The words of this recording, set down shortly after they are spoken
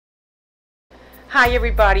Hi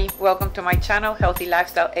everybody, welcome to my channel Healthy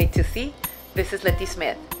Lifestyle A to C. This is Letty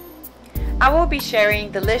Smith. I will be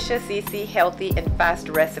sharing delicious, easy, healthy and fast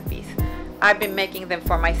recipes. I've been making them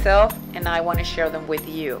for myself and I want to share them with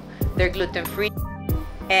you. They're gluten-free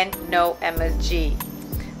and no MSG.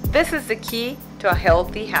 This is the key to a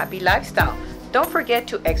healthy, happy lifestyle. Don't forget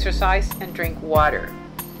to exercise and drink water.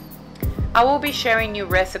 I will be sharing new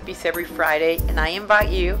recipes every Friday and I invite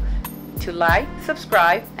you to like,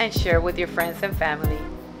 subscribe, and share with your friends and family.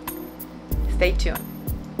 Stay tuned.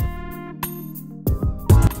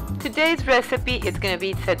 Today's recipe is going to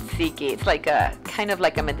be tzatziki. It's like a kind of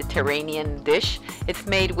like a Mediterranean dish. It's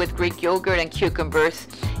made with Greek yogurt and cucumbers.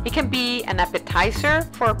 It can be an appetizer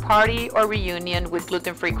for a party or reunion with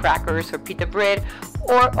gluten-free crackers or pita bread,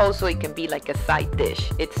 or also it can be like a side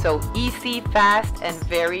dish. It's so easy, fast, and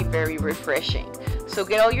very, very refreshing. So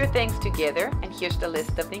get all your things together and here's the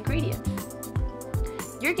list of the ingredients.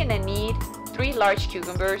 You're gonna need 3 large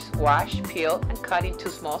cucumbers, washed, peeled, and cut into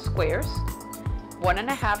small squares,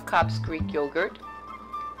 1.5 cups Greek yogurt,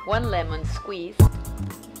 1 lemon squeezed,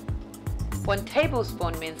 1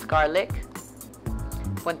 tablespoon minced garlic,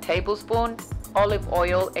 1 tablespoon olive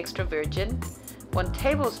oil extra virgin, 1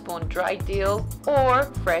 tablespoon dry dill or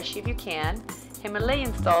fresh if you can,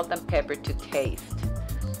 Himalayan salt and pepper to taste.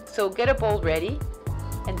 So get a bowl ready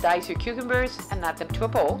and dice your cucumbers and add them to a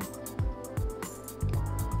bowl.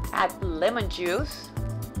 Add lemon juice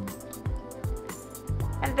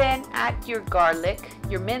and then add your garlic,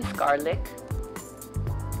 your minced garlic.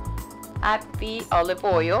 Add the olive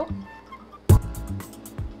oil.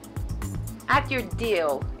 Add your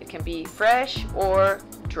dill. It can be fresh or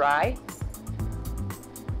dry.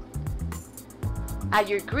 Add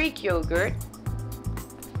your Greek yogurt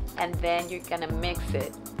and then you're gonna mix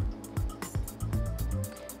it.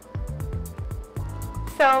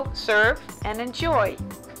 So serve and enjoy.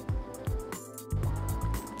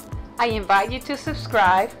 I invite you to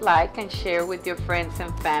subscribe, like, and share with your friends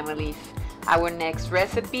and families. Our next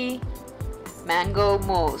recipe, mango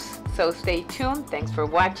mousse. So stay tuned. Thanks for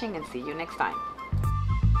watching and see you next time.